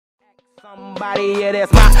Somebody, yeah,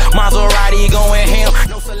 that's my Maserati going ham.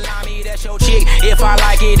 No salami, that's your chick. If I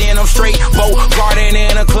like it, then I'm straight. Boat garden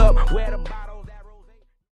in a club. Where the bottles at rose.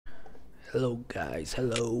 Hello guys,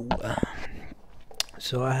 hello.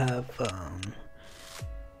 So I have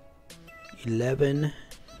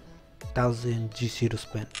 11,000 GC to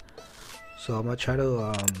spend. So I'm gonna try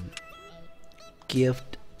to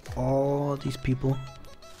gift all these people.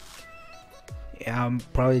 Yeah, I'm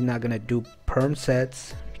probably not gonna do perm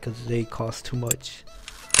sets because they cost too much.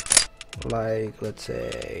 Like, let's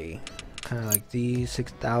say kind of like these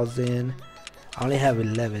 6,000. I only have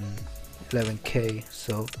 11k,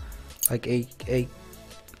 so like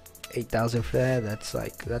 8,000 for that.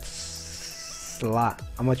 That's a lot.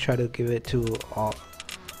 I'm gonna try to give it to all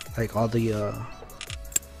the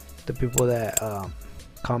people that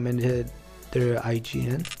commented their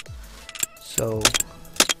IGN. So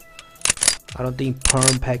I don't think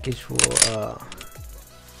perm package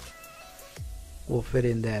will fit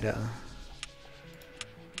in that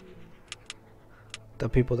the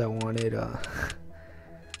people that wanted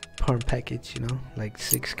perm package, you know, like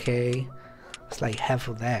 6k. It's like half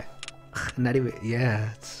of that. Not even,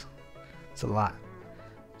 yeah, it's a lot.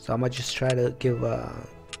 So I'm gonna just try to give out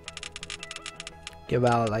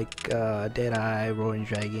like Deadeye, Roaring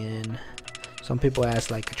Dragon. Some people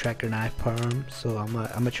ask like a Tracker Knife perm, so I'm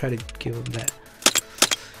gonna try to give them that.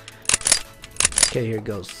 Okay, here it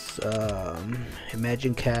goes.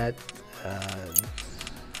 Imagine Cat.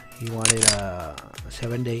 He wanted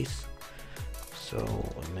 7 days. So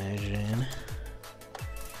imagine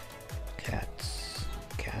cats.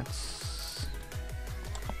 I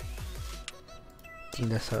think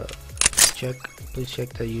that's a check. Please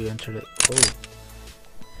check that you entered it.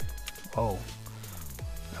 Oh,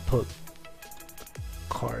 I put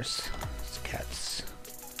cars. It's cats.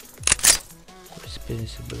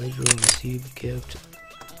 Experience a villager, receive gift.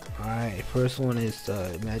 Alright, first one is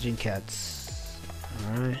Imagine Cats.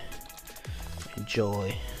 Alright,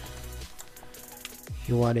 enjoy.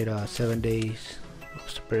 You wanted 7 days.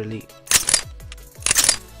 Super elite.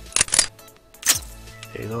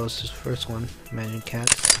 There goes this first one. Imagine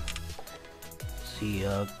Cats. See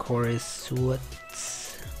Chorisuatis.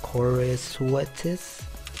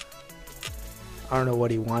 I don't know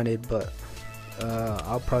what he wanted, but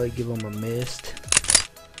I'll probably give him a mist.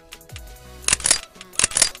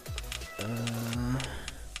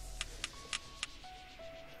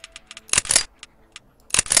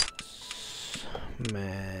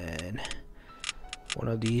 Man, one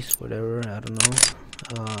of these, whatever, I don't know.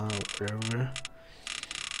 Whatever.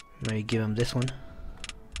 Maybe give him this one,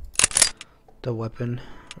 the weapon,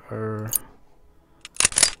 or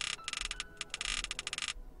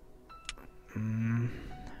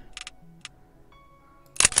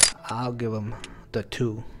I'll give him the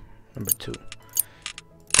number 2.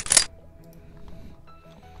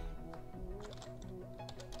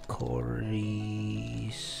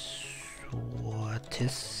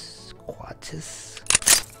 Quatis.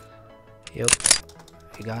 Yep,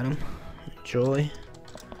 you got him. Enjoy.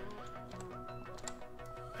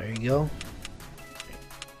 There you go.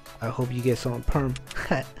 I hope you get some perm.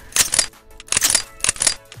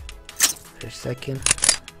 There's second.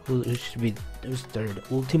 Who's third?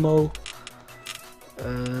 Ultimo.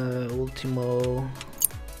 Ultimo.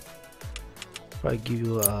 Probably give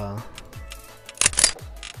you a.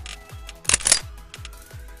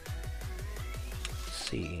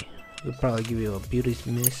 See, we'll probably give you a Beauty's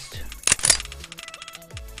Mist.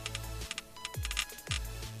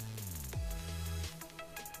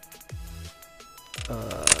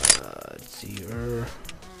 Let's see,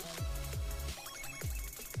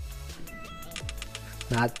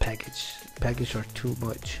 not package are too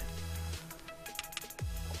much.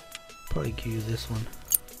 Probably give you this one.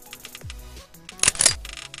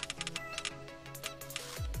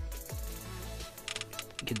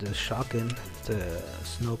 Get the shotgun, the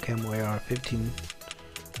Snow Camo AR-15,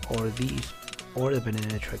 or these, or the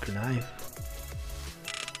Banana Tracker Knife.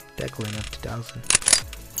 Declan F2000.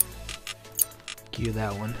 Give you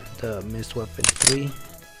that one. The Mist Weapon 3,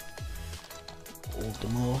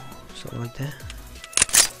 Ultimo, something like that.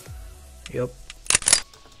 Yep.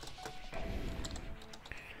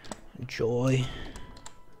 Enjoy.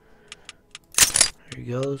 There he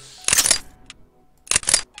goes.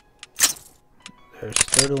 There's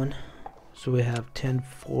third one. So we have 10,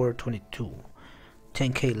 4, 22.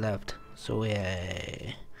 10k left. So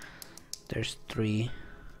there's 3.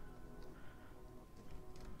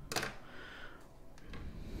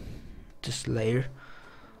 This layer.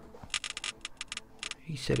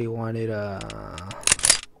 He said he wanted a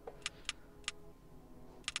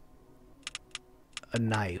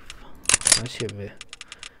knife. Let's see if it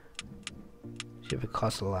if it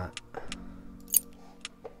costs a lot.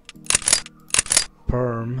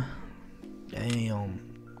 Perm. Damn.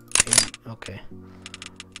 Okay.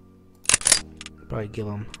 Probably give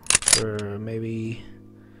them for maybe.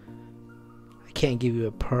 I can't give you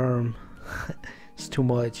a perm. It's too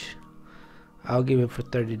much. I'll give it for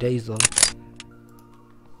 30 days though.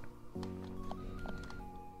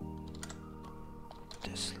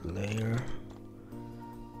 This layer.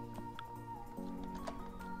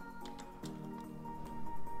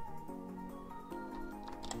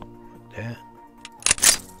 Like that.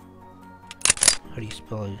 How do you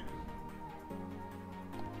spell it?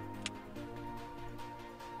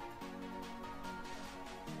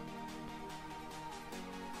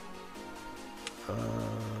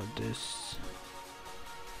 This.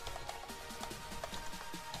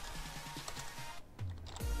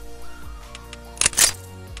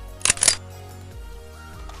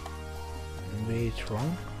 Maybe it's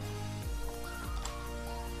wrong.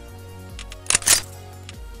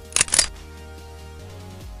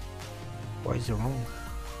 Why is it wrong?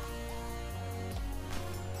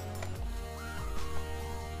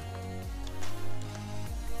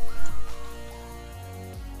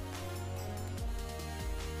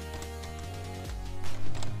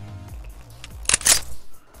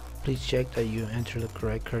 Please check that you enter the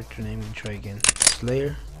correct character name and try again.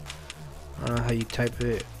 Slayer. I don't know how you type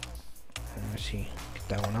it. Let me see. Get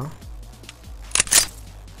that one out.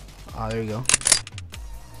 Ah, there you go.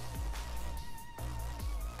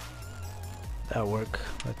 That'll work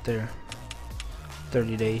right there.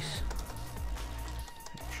 30 days.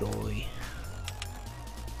 Enjoy.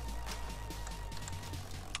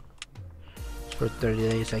 It's for 30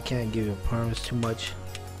 days. I can't give you a perm. It's too much.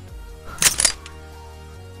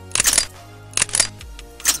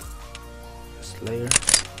 Layer.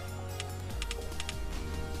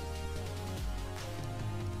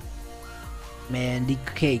 Man,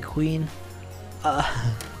 DK Queen.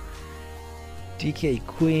 DK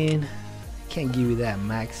Queen. Can't give you that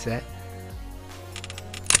max set.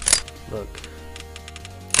 Look.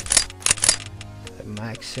 The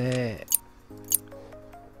max set.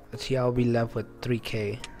 Let's see, I'll be left with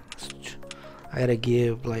 3K. I gotta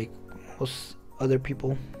give like most other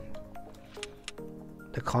people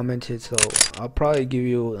that commented, so I'll probably give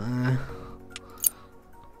you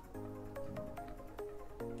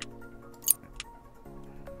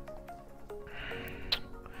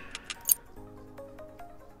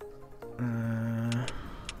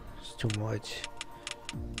it's too much.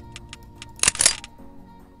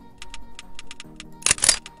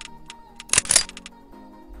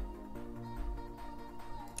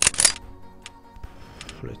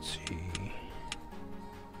 Let's see.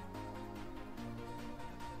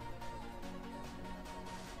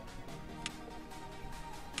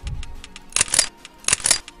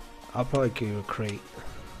 I'll probably give you a crate.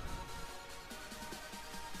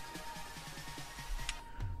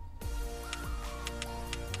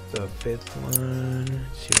 The fifth one,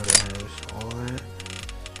 let's see what it has. All that.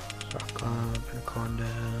 Saka,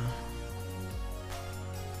 Anaconda.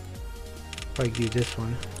 Probably give you this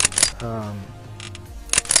one.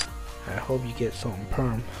 I hope you get something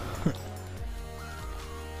perm.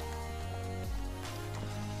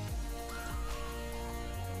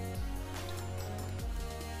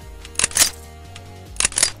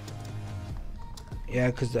 Yeah,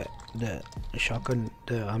 cause the shotgun,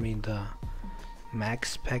 the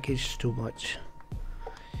max package is too much.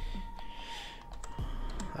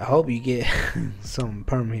 I hope you get some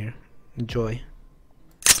perm here. Enjoy.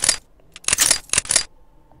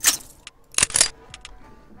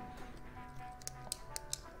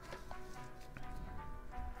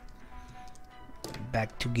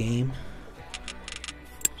 Back to game.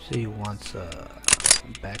 So he wants a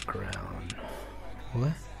background.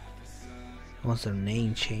 What? He wants a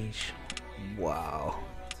name change. Wow.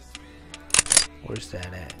 Where's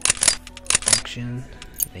that at? Function.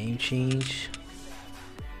 Name change.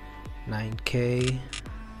 9K.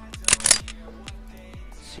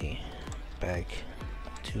 Let's see. Back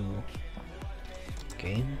to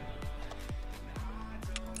game.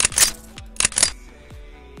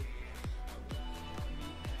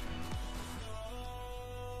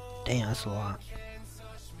 Damn, that's a lot.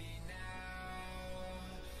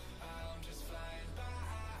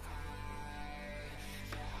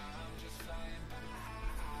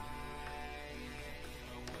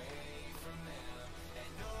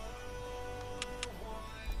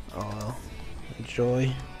 Oh well.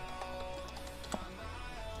 Enjoy.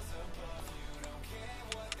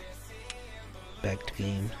 Back to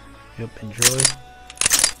game. Yep, enjoy.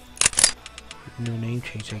 New name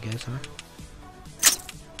change, I guess, huh?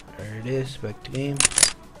 There it is, back to game.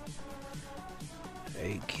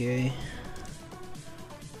 AK.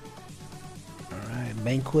 Alright,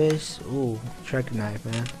 banquets. Ooh, track knife,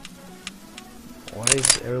 man. Why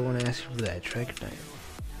is everyone asking for that track knife?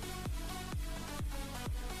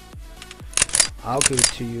 I'll give it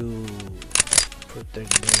to you for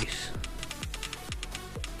 30 days.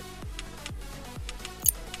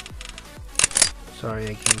 Sorry,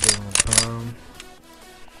 I can't give him a perm.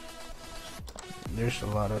 There's a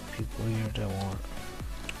lot of people here that want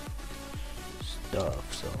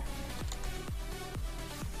stuff, so.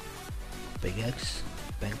 Big X,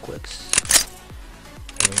 banquets.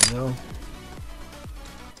 There we go.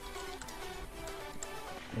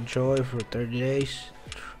 Enjoy for 30 days.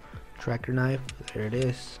 Tracker knife, there it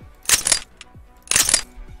is.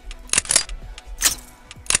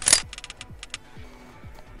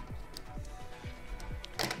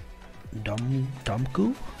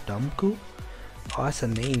 Dumku? Oh, that's a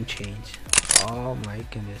name change. Oh my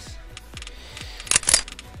goodness.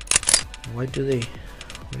 What do you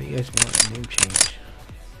guys want a name change?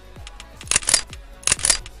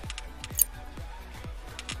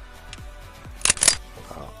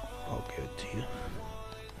 I'll give it to you.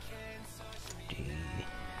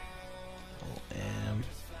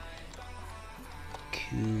 D-O-M-Q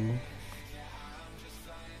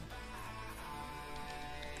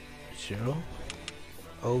 0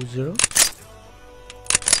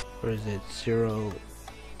 or is it 0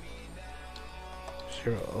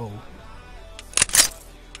 0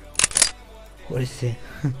 what is it?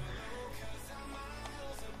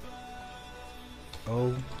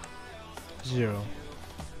 0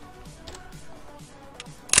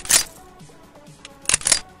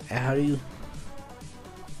 and how do you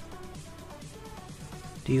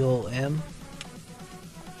D-O-M-Q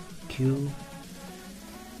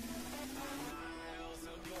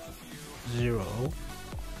 0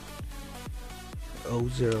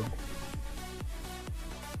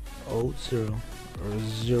 or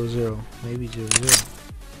 00, maybe 00.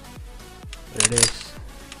 There it is.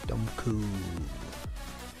 Dumku.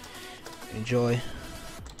 Enjoy.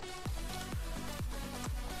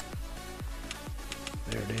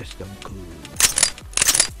 There it is, Dumku.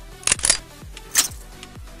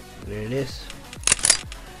 There it is.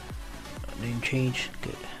 Name change.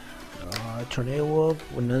 Good. Tornado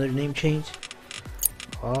Wolf with another name change.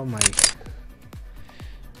 Oh my.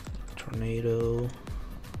 Tornado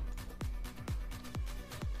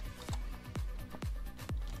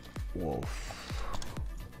Wolf.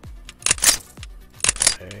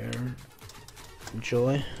 There.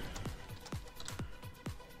 Enjoy.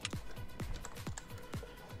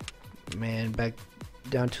 Man, back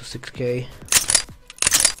down to 6K.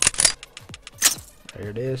 There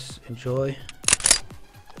it is. Enjoy.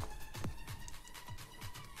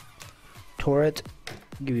 Turret,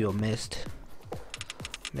 give you a mist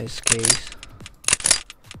case.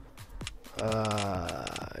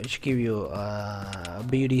 It should give you a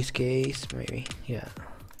beauty's case, maybe. Yeah.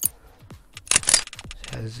 It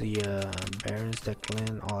has the Baron's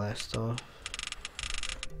Declan, all that stuff.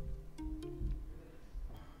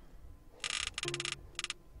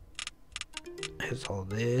 It has all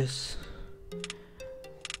this.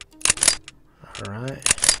 All right.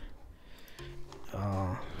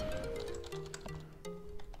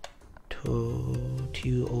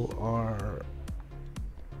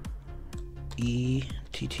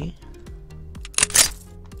 T-O-R-E-T-T.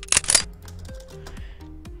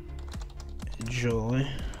 Enjoy.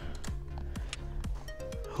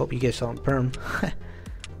 Hope you get some perm.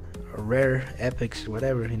 Or rare, epics,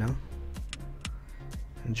 whatever, you know.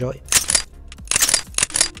 Enjoy.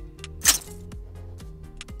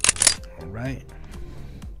 Alright.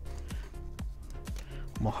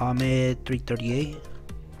 Mohammed 338.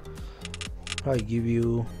 Probably give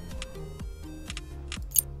you.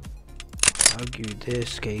 I'll give you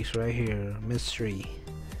this case right here. Mystery.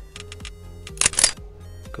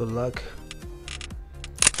 Good luck.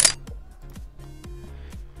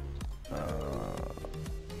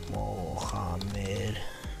 Mohammed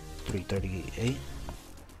 338.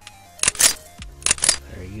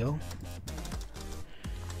 There you go.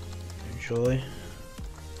 Enjoy.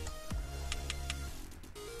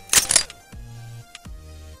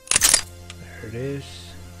 There it is.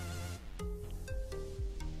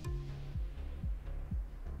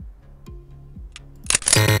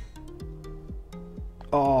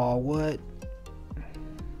 Oh, what?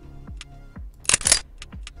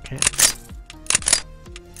 Can't.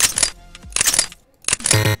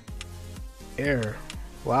 Error.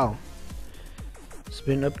 Wow. It's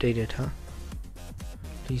been updated, huh?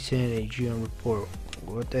 Please send a GM report.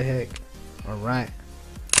 What the heck? Alright.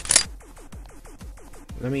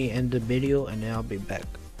 Let me end the video and then I'll be back.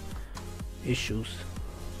 issues.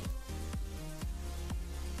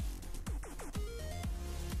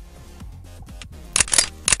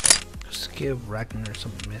 Let's give Ragnar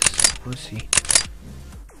some miss. Let's see.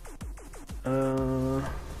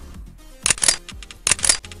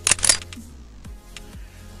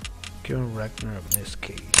 Give Ragnar a miss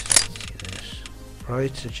case. Let's see this. Probably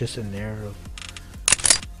it's just an error of.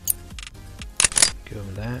 Give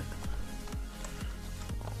him that.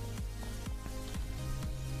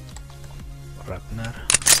 Ragnar.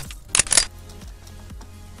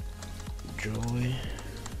 Joy.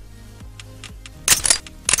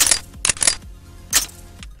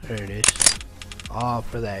 There it is. Oh,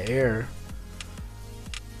 for that error.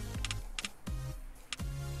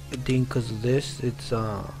 I think because of this, it's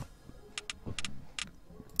I'll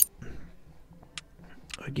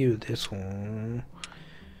give you this one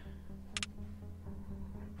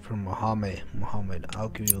for Muhammad. I'll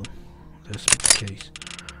give you this case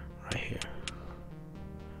right here.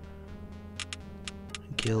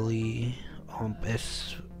 Gilly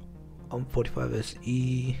S 45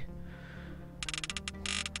 SE.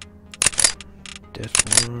 This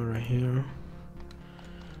one right here.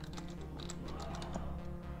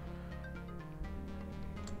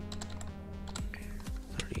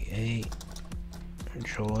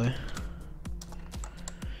 Enjoy.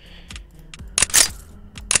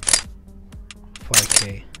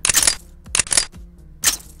 $5K.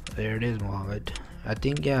 There it is, Mohammed. I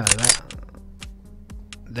think yeah,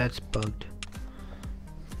 that's bugged.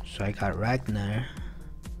 So I got Ragnar,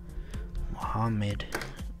 Mohammed,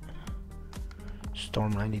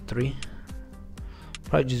 Storm 93.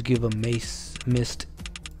 Probably just give a missed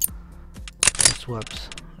swaps,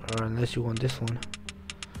 or unless you want this one.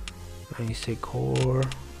 96 core.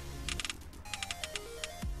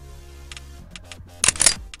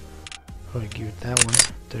 Probably give it that one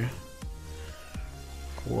there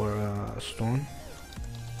for Storm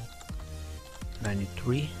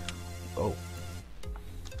 93. Oh,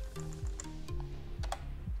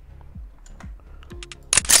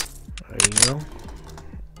 there you go.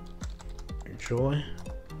 Enjoy.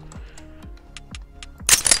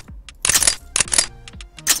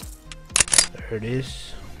 There it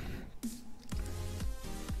is.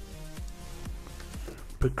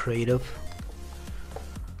 Pretty creative.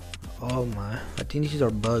 Oh my, I think these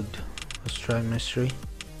are bugged. Let's try mystery.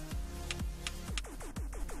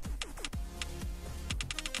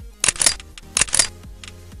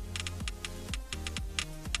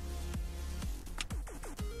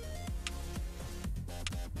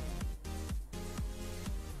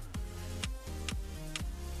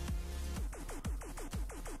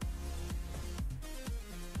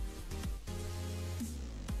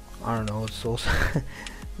 I don't know, it's so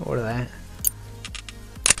what are that?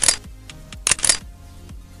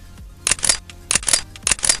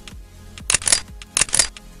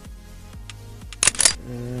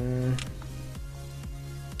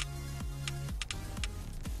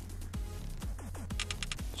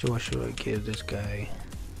 So what should I give this guy?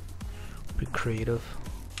 Be creative.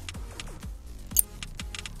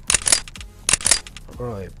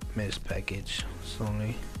 Or a miss package, it's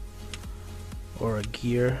only. Or a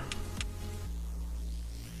gear.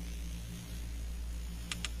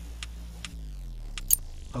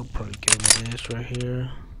 I'll probably give him this right here.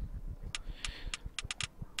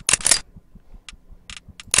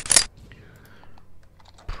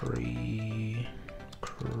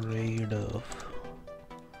 Creative.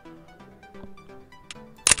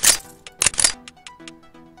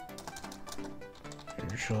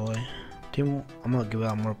 Enjoy. I'm gonna give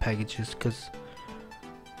out more packages because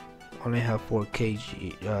I only have 4K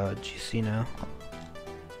GC now.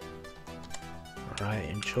 Alright,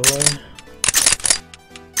 enjoy.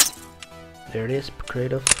 There it is,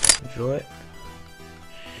 creative. Enjoy it.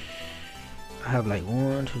 I have like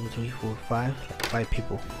 1, 2, 3, 4, 5, like 5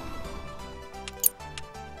 people.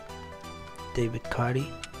 David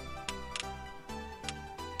Cardi.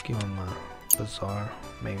 Give him a Bazaar,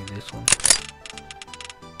 maybe this one.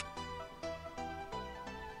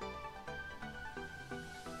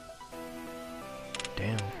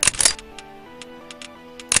 Damn.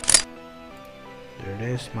 There it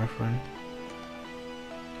is, my friend.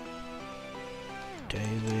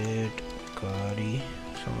 David Gotti,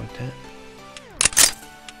 something like that.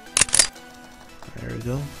 There we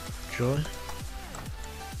go. Joy.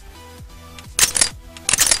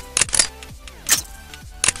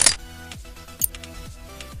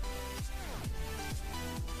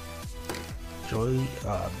 Joy,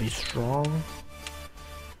 be strong.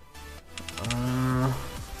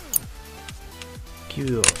 Give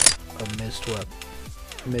you a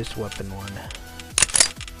missed weapon one.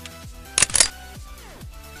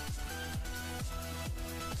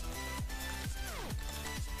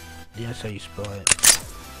 think that's how you spell it.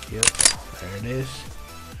 Yep, there it is.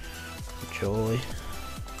 Joy.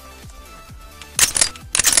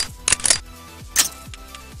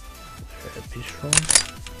 Strong.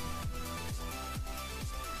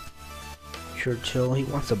 Churchill, he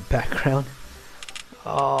wants a background.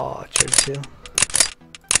 Oh, Churchill.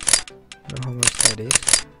 You know how much that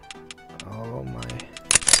is? Oh my.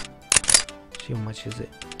 See how much is it?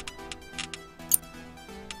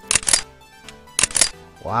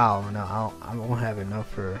 Wow, no, I won't have enough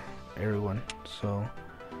for everyone, so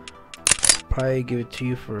probably give it to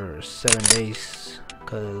you for 7 days,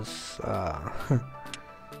 cause I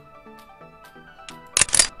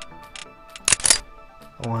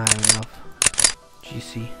won't have enough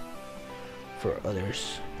GC for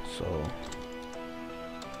others, so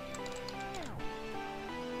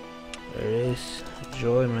there it is.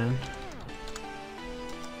 Enjoy, man.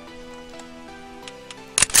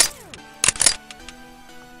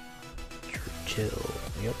 Churchill,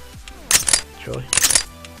 yep. Enjoy.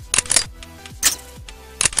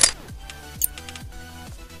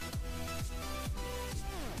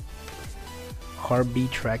 Harby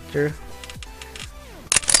tractor.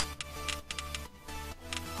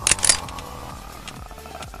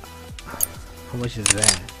 How much is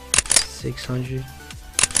that? 600.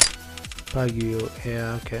 Probably give you,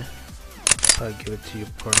 yeah, okay. Probably give it to you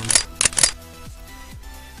per month.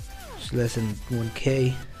 It's less than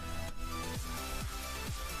 1K.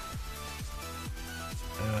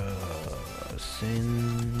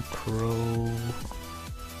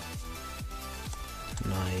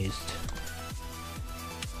 Synchronized.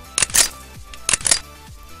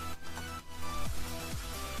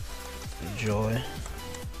 Enjoy.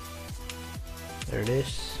 There it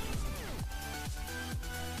is.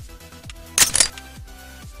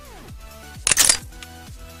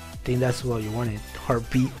 I think that's what you wanted.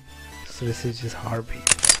 Heartbeat. So this is just heartbeat.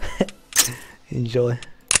 Enjoy.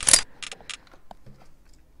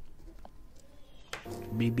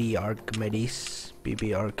 BB Archimedes.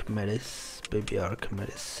 BB Archimedes. BB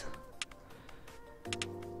Archimedes.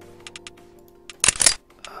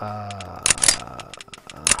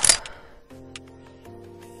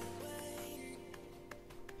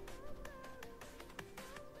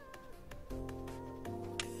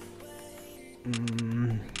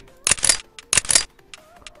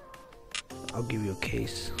 I'll give you a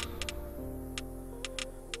case.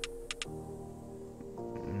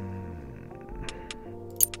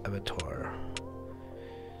 Avatar.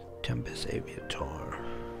 Tempest Aviator. I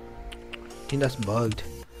think that's bugged.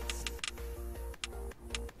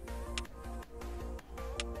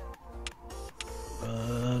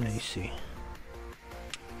 Let me see.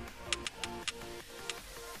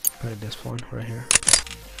 Probably this one right here.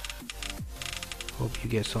 Hope you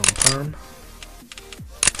get some perm.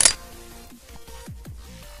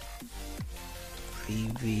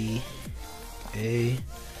 VVA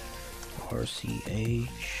RCH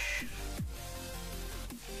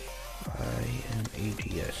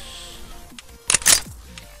IMADS.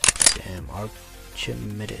 Damn,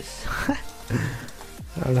 Archimedes.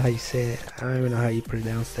 I don't know how you say it. I don't even know how you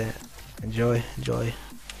pronounce that. Enjoy, enjoy.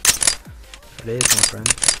 There it is, my friend.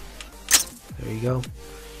 There you go.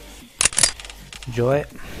 Enjoy it.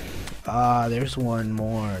 There's one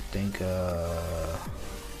more, I think. Let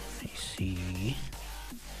me see.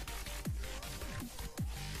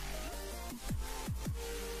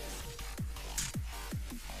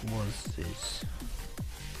 What's this?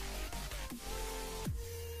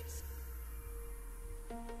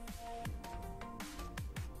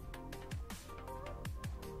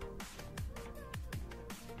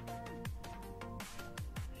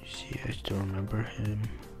 See, I still remember him.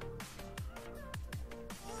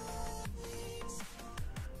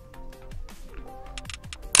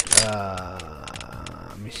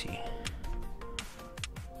 Let me see.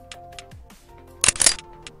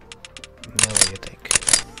 Melly, I think.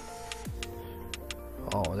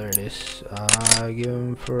 Oh, there it is. I give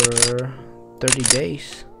him for 30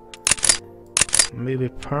 days. Maybe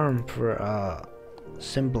perm for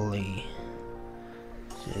Symbolism.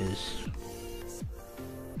 Is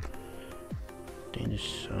I think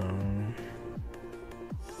it's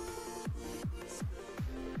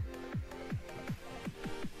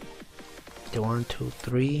the 1, 2,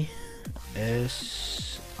 3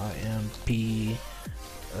 SIMPLE.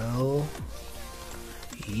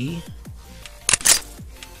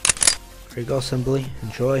 There you go, Assembly.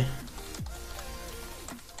 Enjoy.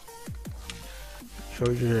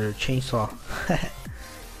 Show your chainsaw. There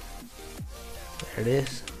it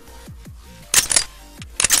is.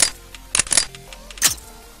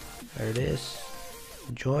 There it is.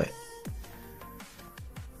 Enjoy it.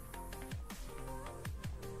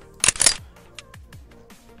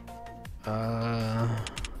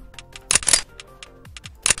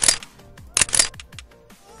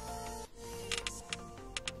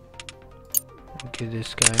 Get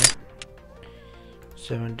this guy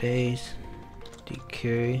 7 days.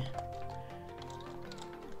 DK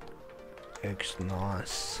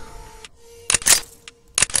Xenos.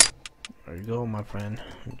 There you go, my friend.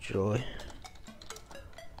 Enjoy.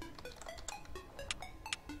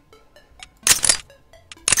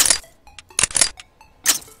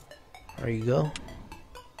 There you go.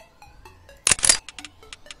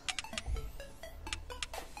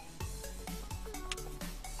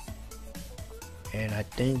 And I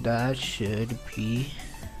think that should be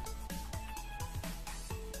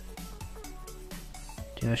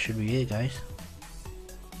it, guys.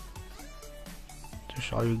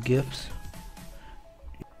 There's all your gifts.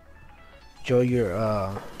 Enjoy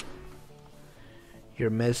your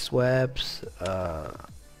mess webs.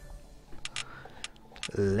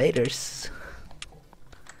 Laters.